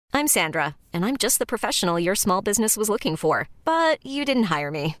I'm Sandra, and I'm just the professional your small business was looking for. But you didn't hire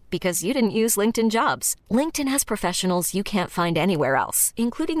me because you didn't use LinkedIn Jobs. LinkedIn has professionals you can't find anywhere else,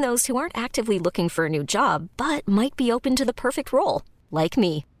 including those who aren't actively looking for a new job, but might be open to the perfect role, like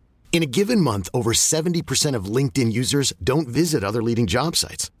me. In a given month, over 70% of LinkedIn users don't visit other leading job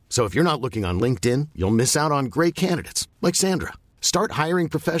sites. So if you're not looking on LinkedIn, you'll miss out on great candidates like Sandra. Start hiring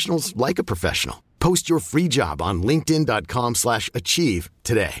professionals like a professional. Post your free job on linkedin.com/achieve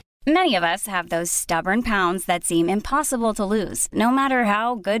today. Many of us have those stubborn pounds that seem impossible to lose, no matter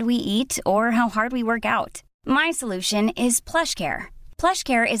how good we eat or how hard we work out. My solution is PlushCare.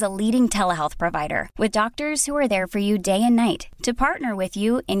 PlushCare is a leading telehealth provider with doctors who are there for you day and night to partner with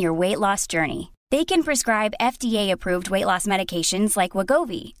you in your weight loss journey. They can prescribe FDA-approved weight loss medications like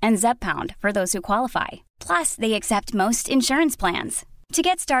Wegovy and Zepbound for those who qualify. Plus, they accept most insurance plans. To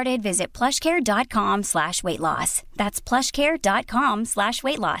get started, visit plushcare.com/weightloss. That's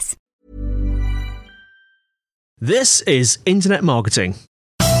plushcare.com/weightloss. This is Internet Marketing.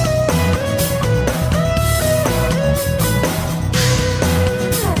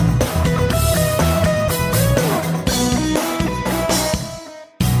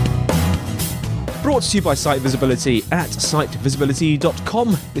 Brought to you by Site Visibility at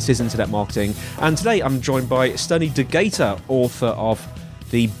sitevisibility.com. This is Internet Marketing, and today I'm joined by Stoney Degeyter, author of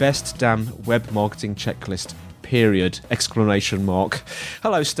The Best Damn Web Marketing Checklist, period, exclamation mark.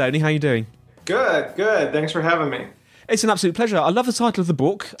 Hello, Stoney, how are you doing? Good. Thanks for having me. It's an absolute pleasure. I love the title of the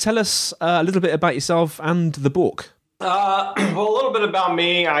book. Tell us a little bit about yourself and the book. Well, a little bit about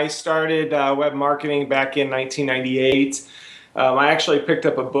me. I started web marketing back in 1998. I actually picked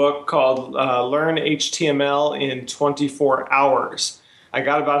up a book called Learn HTML in 24 Hours. I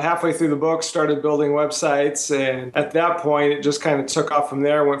got about halfway through the book, started building websites, and at that point, it just kind of took off from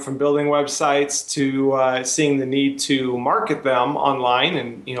there. Went from building websites to seeing the need to market them online.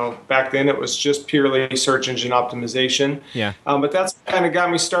 And, back then it was just purely search engine optimization. Yeah. But that's kind of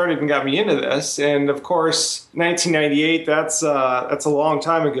got me started and got me into this. And of course, 1998, that's a long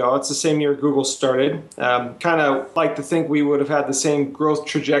time ago. It's the same year Google started. Kind of like to think we would have had the same growth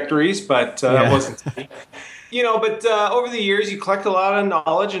trajectories, but that wasn't me. But over the years, you collect a lot of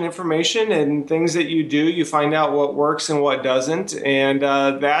knowledge and information and things that you do. You find out what works and what doesn't. And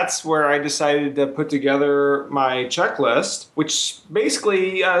that's where I decided to put together my checklist, which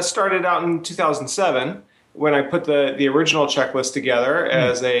basically started out in 2007 when I put the original checklist together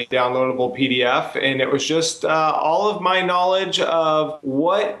as a downloadable PDF. And it was just all of my knowledge of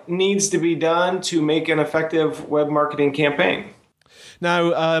what needs to be done to make an effective web marketing campaign.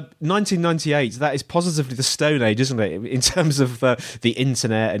 Now, 1998, that is positively the Stone Age, isn't it, in terms of the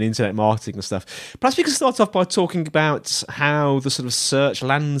internet and internet marketing and stuff. Perhaps we can start off by talking about how the sort of search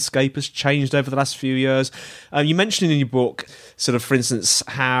landscape has changed over the last few years. You mentioned in your book, sort of, for instance,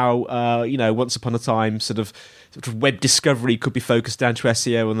 how, once upon a time, sort of web discovery could be focused down to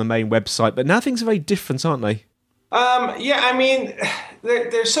SEO on the main website, but now things are very different, aren't they?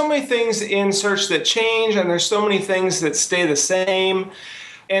 There's so many things in search that change, and there's so many things that stay the same.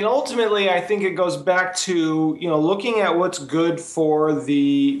 And ultimately, I think it goes back to, looking at what's good for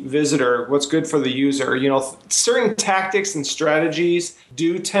the visitor, what's good for the user. Certain tactics and strategies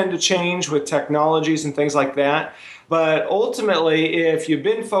do tend to change with technologies and things like that. But ultimately, if you've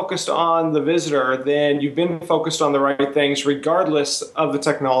been focused on the visitor, then you've been focused on the right things, regardless of the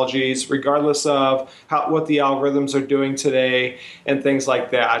technologies, regardless of what the algorithms are doing today, and things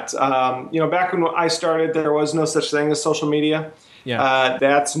like that. Back when I started, there was no such thing as social media. Yeah.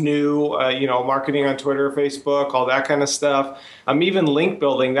 That's new, marketing on Twitter, Facebook, all that kind of stuff. Even link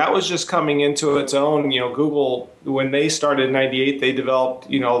building, that was just coming into its own. Google, when they started in 98, they developed,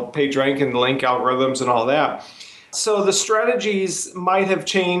 PageRank and the link algorithms and all that. So the strategies might have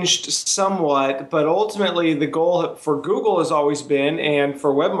changed somewhat, but ultimately the goal for Google has always been, and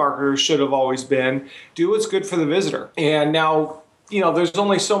for web marketers should have always been, do what's good for the visitor. And now, there's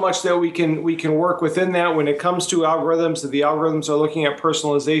only so much that we can work within that when it comes to algorithms. That the algorithms are looking at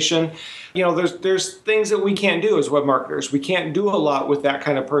personalization. There's things that we can't do as web marketers. We can't do a lot with that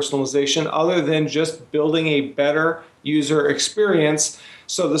kind of personalization other than just building a better user experience,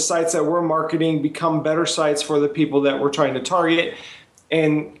 so the sites that we're marketing become better sites for the people that we're trying to target.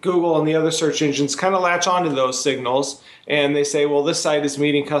 And Google and the other search engines kind of latch onto those signals, and they say, well, this site is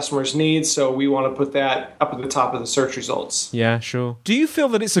meeting customers' needs, so we want to put that up at the top of the search results. Yeah, sure. Do you feel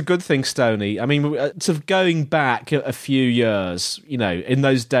that it's a good thing, Stoney? I mean, sort of going back a few years, in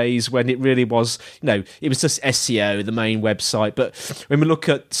those days when it really was, it was just SEO, the main website. But when we look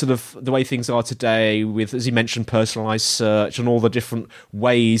at sort of the way things are today with, as you mentioned, personalized search and all the different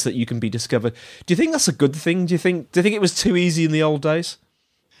ways that you can be discovered, do you think that's a good thing? Do you think it was too easy in the old days?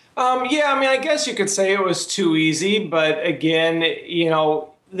 Yeah, I mean, I guess you could say it was too easy, but again,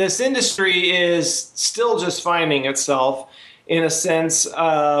 this industry is still just finding itself in a sense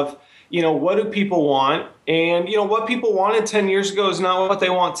of, what do people want? And, what people wanted 10 years ago is not what they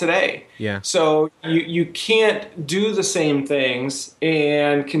want today. Yeah. So you can't do the same things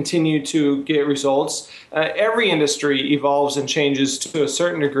and continue to get results. Every industry evolves and changes to a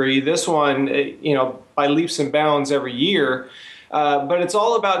certain degree. This one, by leaps and bounds every year. But it's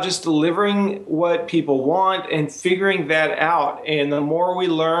all about just delivering what people want and figuring that out. And the more we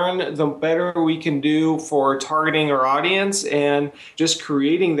learn, the better we can do for targeting our audience and just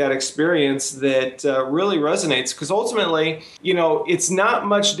creating that experience that really resonates. Because ultimately, it's not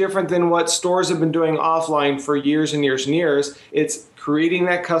much different than what stores have been doing offline for years and years and years. It's creating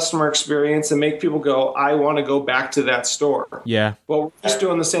that customer experience and make people go, I want to go back to that store. Yeah. Well, we're just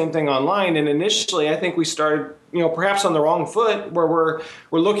doing the same thing online. And initially, I think we started, perhaps on the wrong foot, where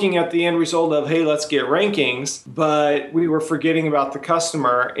we're looking at the end result of, hey, let's get rankings, but we were forgetting about the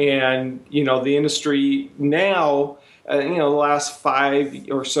customer. And, the industry now, the last 5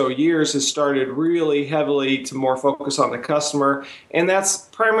 or so years has started really heavily to more focus on the customer. And that's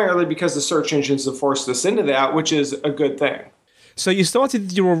primarily because the search engines have forced us into that, which is a good thing. So you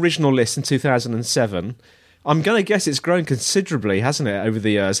started your original list in 2007. I'm going to guess it's grown considerably, hasn't it, over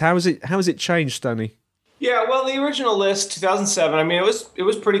the years? How has it changed, Stoney? Yeah, well, the original list, 2007, I mean, it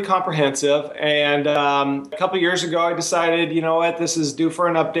was pretty comprehensive. And a couple of years ago, I decided, this is due for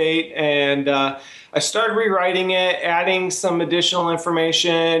an update. And I started rewriting it, adding some additional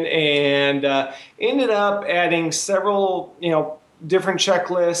information, and ended up adding several, different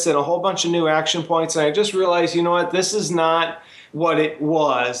checklists and a whole bunch of new action points. And I just realized, this is not what it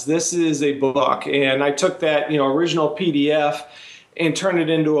was. This is a book. And I took that, original PDF and turned it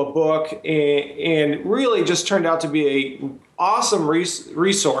into a book, and really just turned out to be an awesome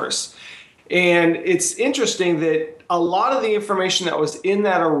resource. And it's interesting that a lot of the information that was in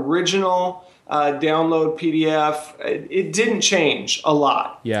that original download PDF, it didn't change a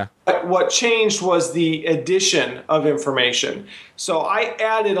lot. Yeah. But what changed was the addition of information. So I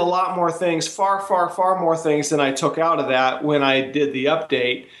added a lot more things, far, far, far more things than I took out of that when I did the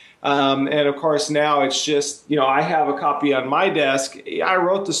update. And of course, now it's just, I have a copy on my desk. I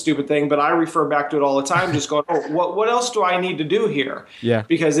wrote the stupid thing, but I refer back to it all the time, just going, what else do I need to do here? Yeah.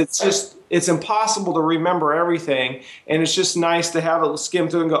 Because it's impossible to remember everything. And it's just nice to have it skim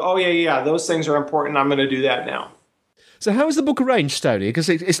through and go, oh, yeah, those things are important. I'm going to do that now. So how is the book arranged, Stoney? Because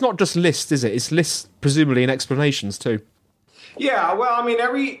it's not just lists, is it? It's lists, presumably, and explanations too. Yeah, well, I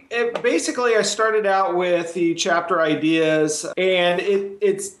mean, basically I started out with the chapter ideas, and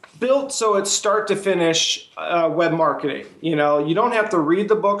it's built so it's start to finish web marketing. You don't have to read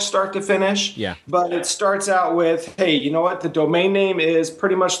the book start to finish, but it starts out with, hey, you know what? The domain name is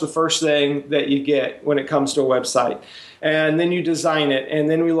pretty much the first thing that you get when it comes to a website. And then you design it, and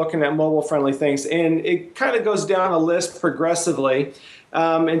then we're looking at mobile-friendly things. And it kind of goes down a list progressively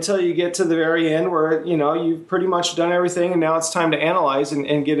until you get to the very end where, you've pretty much done everything, and now it's time to analyze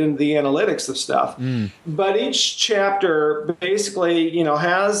and get into the analytics of stuff. But each chapter basically,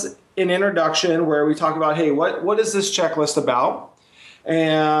 has an introduction where we talk about, hey, what is this checklist about?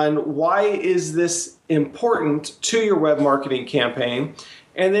 And why is this important to your web marketing campaign?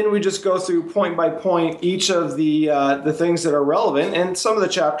 And then we just go through point by point each of the things that are relevant. And some of the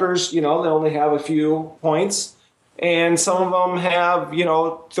chapters, they only have a few points. And some of them have,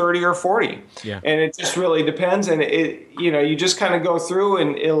 30 or 40. Yeah. And it just really depends. And you just kind of go through,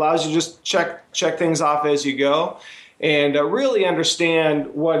 and it allows you to just check things off as you go and really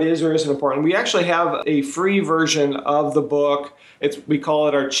understand what is or isn't important. We actually have a free version of the book. We call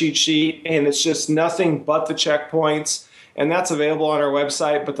it our cheat sheet, and it's just nothing but the checkpoints. And that's available on our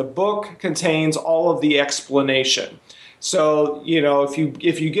website. But the book contains all of the explanation. So,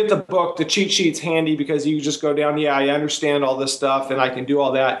 if you get the book, the cheat sheet's handy because you just go down, I understand all this stuff and I can do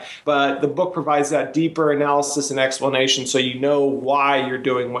all that. But the book provides that deeper analysis and explanation so you know why you're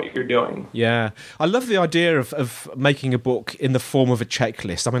doing what you're doing. Yeah. I love the idea of making a book in the form of a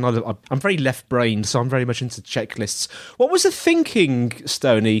checklist. I mean, I'm very left-brained, so I'm very much into checklists. What was the thinking,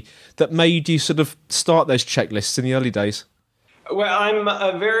 Stoney, that made you sort of start those checklists in the early days? Well, I'm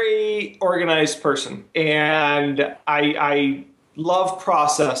a very organized person, and I love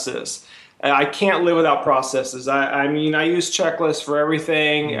processes. I can't live without processes. I mean, I use checklists for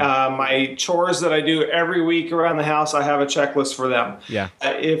everything. My chores that I do every week around the house, I have a checklist for them. Yeah.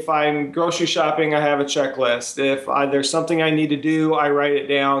 If I'm grocery shopping, I have a checklist. If there's something I need to do, I write it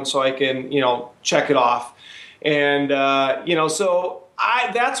down so I can, check it off. And, so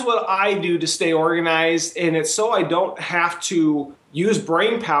that's what I do to stay organized, and it's so I don't have to use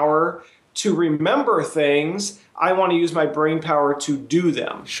brain power to remember things. I want to use my brain power to do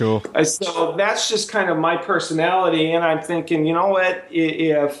them. Sure. So that's just kind of my personality. And I'm thinking, you know what,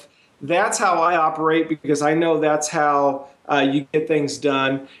 if that's how I operate, because I know that's how you get things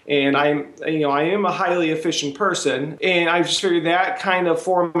done. And I am a highly efficient person. And I just figured that kind of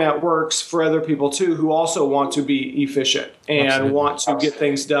format works for other people too, who also want to be efficient and Absolutely. want to get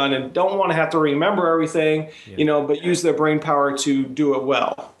things done and don't want to have to remember everything, but use their brain power to do it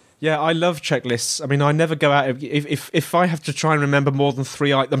well. Yeah, I love checklists. I mean, I never go out... If I have to try and remember more than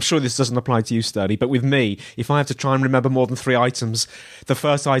 3 items... I'm sure this doesn't apply to you, Stoney, but with me, if I have to try and remember more than 3 items, the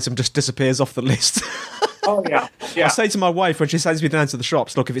first item just disappears off the list. Oh, yeah. I say to my wife when she sends me down to the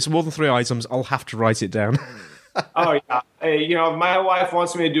shops, look, if it's more than 3 items, I'll have to write it down. Oh, yeah. Hey, if my wife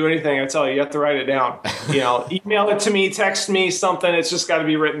wants me to do anything, I tell you have to write it down. Email it to me, text me, something. It's just got to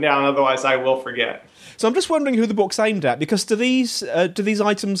be written down. Otherwise, I will forget. So I'm just wondering who the book's aimed at, because do these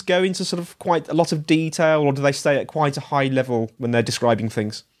items go into sort of quite a lot of detail, or do they stay at quite a high level when they're describing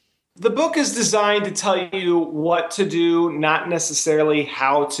things? The book is designed to tell you what to do, not necessarily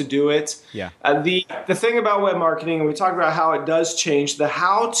how to do it. Yeah. The thing about web marketing, and we talked about how it does change, the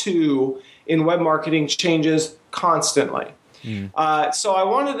how-to in web marketing changes constantly. So I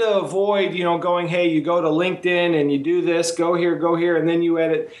wanted to avoid, going, hey, you go to LinkedIn and you do this, go here, and then you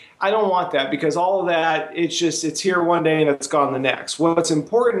edit. I don't want that, because all of that, it's here one day and it's gone the next. What's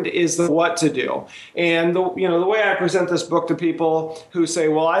important is the what to do. And the way I present this book to people who say,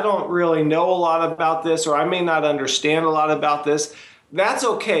 well, I don't really know a lot about this, or I may not understand a lot about this. That's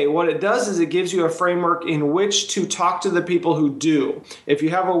okay. What it does is it gives you a framework in which to talk to the people who do. If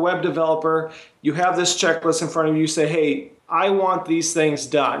you have a web developer, you have this checklist in front of you, you say, hey, I want these things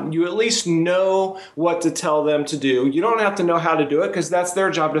done. You at least know what to tell them to do. You don't have to know how to do it, because that's their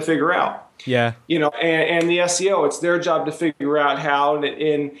job to figure out. Yeah. And the SEO, it's their job to figure out how,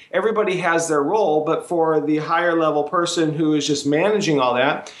 and everybody has their role, but for the higher level person who is just managing all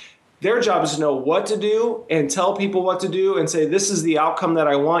that, their job is to know what to do and tell people what to do and say, this is the outcome that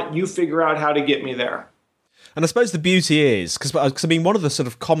I want. You figure out how to get me there. And I suppose the beauty is, because I mean, one of the sort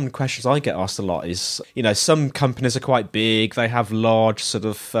of common questions I get asked a lot is, some companies are quite big, they have large sort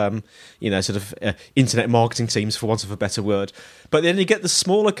of, internet marketing teams, for want of a better word. But then you get the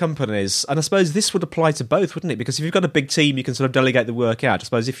smaller companies, and I suppose this would apply to both, wouldn't it? Because if you've got a big team, you can sort of delegate the work out. I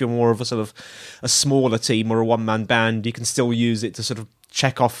suppose if you're more of a sort of a smaller team or a one-man band, you can still use it to sort of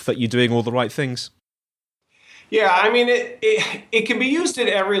check off that you're doing all the right things. Yeah, I mean, it can be used at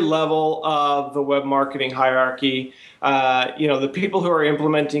every level of the web marketing hierarchy. The people who are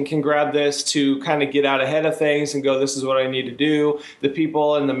implementing can grab this to kind of get out ahead of things and go, this is what I need to do. The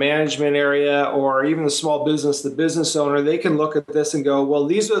people in the management area, or even the small business, the business owner, they can look at this and go, well,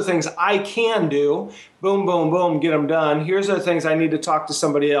 these are the things I can do. Boom, boom, boom, get them done. Here's the things I need to talk to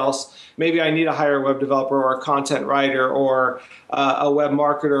somebody else. Maybe I need to hire a web developer or a content writer or a web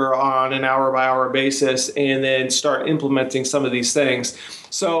marketer on an hour-by-hour basis, and then start implementing some of these things.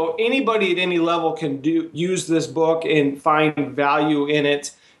 So anybody at any level can use this book and find value in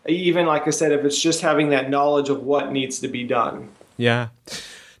it, even, like I said, if it's just having that knowledge of what needs to be done. Yeah.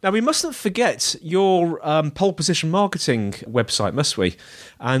 Now, we mustn't forget your pole position marketing website, must we?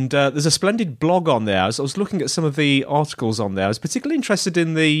 And there's a splendid blog on there. I was looking at some of the articles on there. I was particularly interested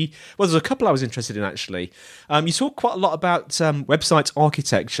in there's a couple I was interested in, actually. You talk quite a lot about website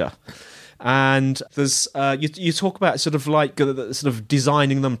architecture. And there's you talk about sort of like sort of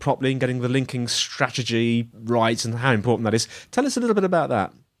designing them properly and getting the linking strategy right and how important that is. Tell us a little bit about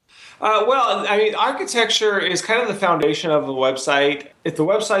that. Well, I mean, architecture is kind of the foundation of a website. If the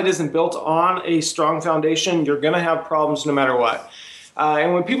website isn't built on a strong foundation, you're going to have problems no matter what.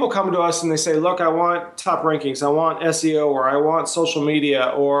 And when people come to us and they say, look, I want top rankings, I want SEO, or I want social media,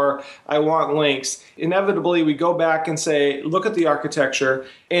 or I want links, inevitably we go back and say, look at the architecture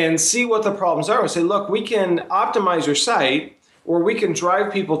and see what the problems are. We say, look, we can optimize your site, or we can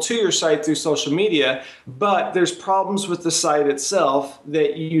drive people to your site through social media, but there's problems with the site itself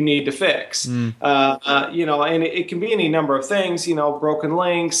that you need to fix. And it can be any number of things, broken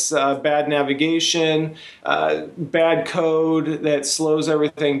links, bad navigation, bad code that slows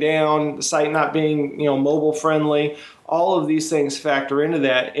everything down, the site not being, mobile friendly. All of these things factor into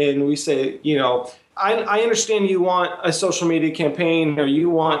that. And we say, I understand you want a social media campaign or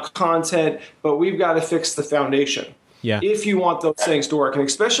you want content, but we've got to fix the foundation. Yeah. If you want those things to work, and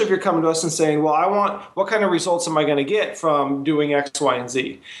especially if you're coming to us and saying, well, what kind of results am I going to get from doing X, Y, and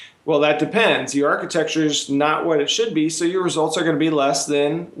Z? Well, that depends. Your architecture is not what it should be, so your results are going to be less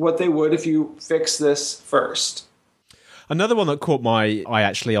than what they would if you fix this first. Another one that caught my eye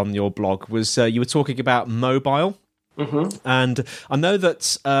actually on your blog was you were talking about mobile. And I know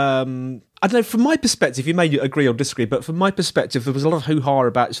that, I don't know, from my perspective, you may agree or disagree, but from my perspective, there was a lot of hoo-ha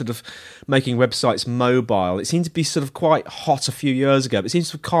about sort of making websites mobile. It seemed to be sort of quite hot a few years ago, but it seems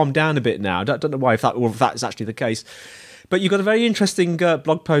to have calmed down a bit now. I don't know why, if that is actually the case. But you've got a very interesting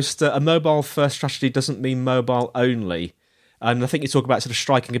blog post, a mobile-first strategy doesn't mean mobile only. And I think you talk about sort of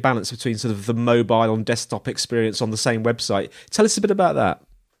striking a balance between sort of the mobile and desktop experience on the same website. Tell us a bit about that.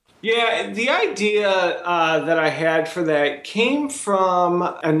 Yeah, the idea that I had for that came from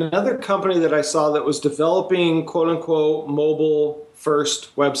another company that I saw that was developing quote-unquote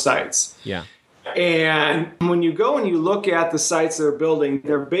mobile-first websites. Yeah. And when you go and you look at the sites they're building,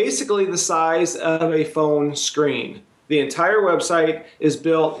 they're basically the size of a phone screen. The entire website is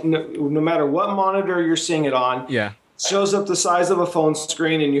built, no matter what monitor you're seeing it on. Yeah. Shows up the size of a phone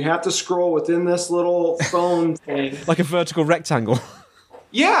screen, and you have to scroll within this little phone thing. Like a vertical rectangle.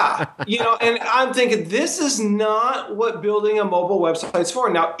 Yeah, and I'm thinking this is not what building a mobile website's for.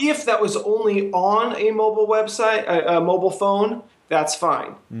 Now, if that was only on a mobile website, a mobile phone, that's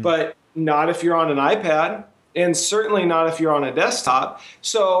fine. But not if you're on an iPad, and certainly not if you're on a desktop.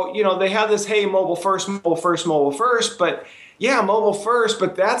 So, they have this, hey, mobile first, but yeah, mobile first,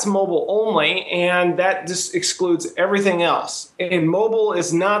 but that's mobile only, and that just excludes everything else. And mobile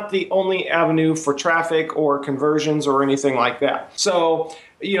is not the only avenue for traffic or conversions or anything like that. So,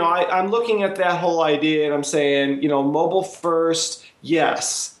 I'm looking at that whole idea and I'm saying, mobile first,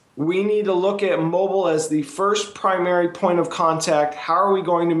 yes. We need to look at mobile as the first primary point of contact. How are we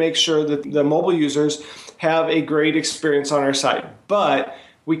going to make sure that the mobile users have a great experience on our site? But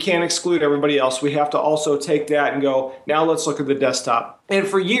we can't exclude everybody else. We have to also take that and go, now let's look at the desktop. And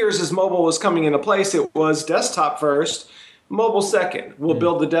for years, as mobile was coming into place, it was desktop first, mobile second. We'll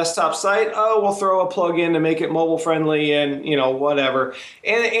build the desktop site. Oh, we'll throw a plug-in to make it mobile friendly and, whatever.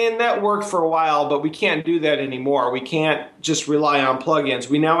 And that worked for a while, but we can't do that anymore. We can't just rely on plugins.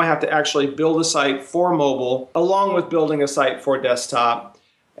 We now have to actually build a site for mobile along with building a site for desktop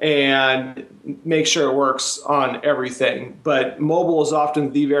and make sure it works on everything. But mobile is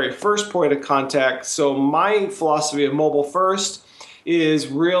often the very first point of contact. So my philosophy of mobile first is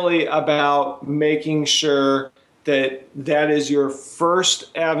really about making sure that is your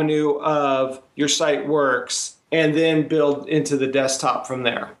first avenue of your site works, and then build into the desktop from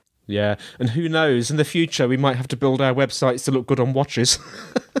there. Yeah, and who knows, in the future we might have to build our websites to look good on watches.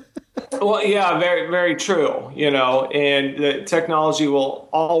 Well, yeah, very, very true, and the technology will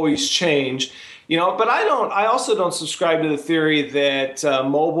always change, but I also don't subscribe to the theory that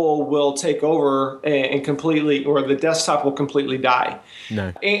mobile will take over and completely, or the desktop will completely die.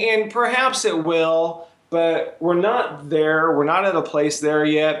 No. And perhaps it will, but we're not there. We're not at a place there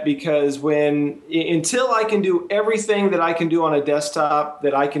yet, because until I can do everything that I can do on a desktop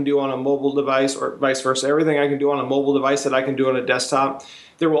that I can do on a mobile device, or vice versa, everything I can do on a mobile device that I can do on a desktop,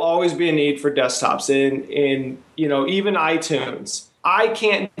 there will always be a need for desktops. And even iTunes, I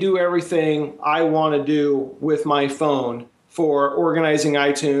can't do everything I want to do with my phone for organizing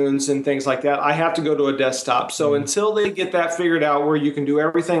iTunes and things like that. I have to go to a desktop. So until they get that figured out where you can do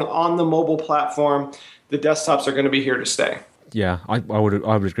everything on the mobile platform, the desktops are going to be here to stay. Yeah, I would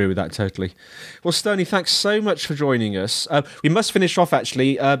agree with that totally. Well, Stoney, thanks so much for joining us. We must finish off,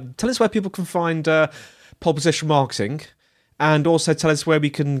 actually. Tell us where people can find Pole Position Marketing, and also tell us where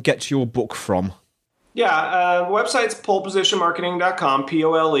we can get your book from. Yeah, website's polepositionmarketing.com,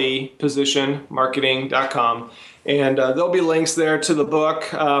 P-O-L-E, positionmarketing.com. And there'll be links there to the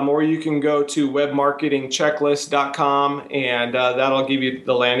book, or you can go to webmarketingchecklist.com, and that'll give you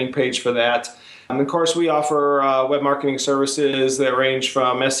the landing page for that. And of course, we offer web marketing services that range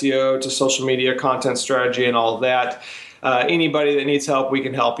from SEO to social media, content strategy, and all of that. Anybody that needs help, we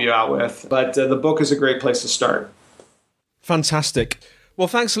can help you out with. But the book is a great place to start. Fantastic. Well,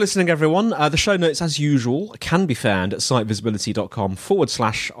 thanks for listening, everyone. The show notes, as usual, can be found at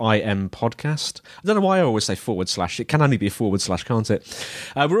sitevisibility.com/IM podcast. I don't know why I always say /. It can only be a /, can't it?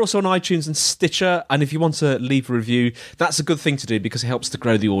 We're also on iTunes and Stitcher, and if you want to leave a review, that's a good thing to do because it helps to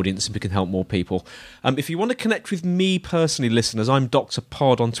grow the audience and we can help more people. If you want to connect with me personally, listeners, I'm Dr.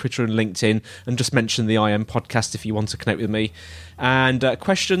 Pod on Twitter and LinkedIn, and just mention the IM podcast if you want to connect with me. And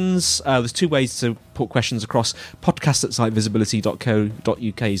questions, there's two ways to put questions across.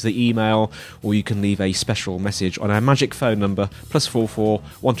 podcast@sitevisibility.co.uk is the email, or you can leave a special message on our magic phone number, +44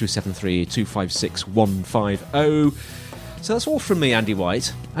 1273 256 150. So that's all from me, Andy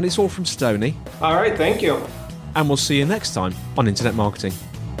White, and it's all from Stoney. All right, thank you. And we'll see you next time on Internet Marketing.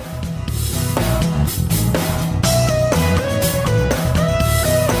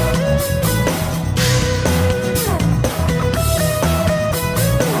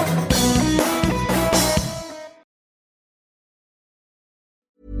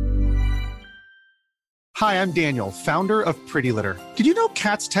 Hi, I'm Daniel, founder of Pretty Litter. Did you know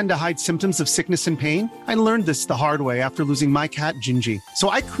cats tend to hide symptoms of sickness and pain? I learned this the hard way after losing my cat, Gingy. So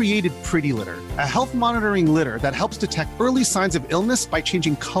I created Pretty Litter, a health monitoring litter that helps detect early signs of illness by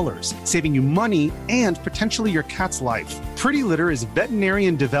changing colors, saving you money and potentially your cat's life. Pretty Litter is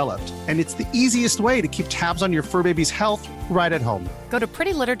veterinarian developed, and it's the easiest way to keep tabs on your fur baby's health right at home. Go to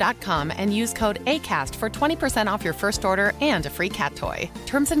prettylitter.com and use code ACAST for 20% off your first order and a free cat toy.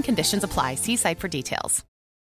 Terms and conditions apply. See site for details.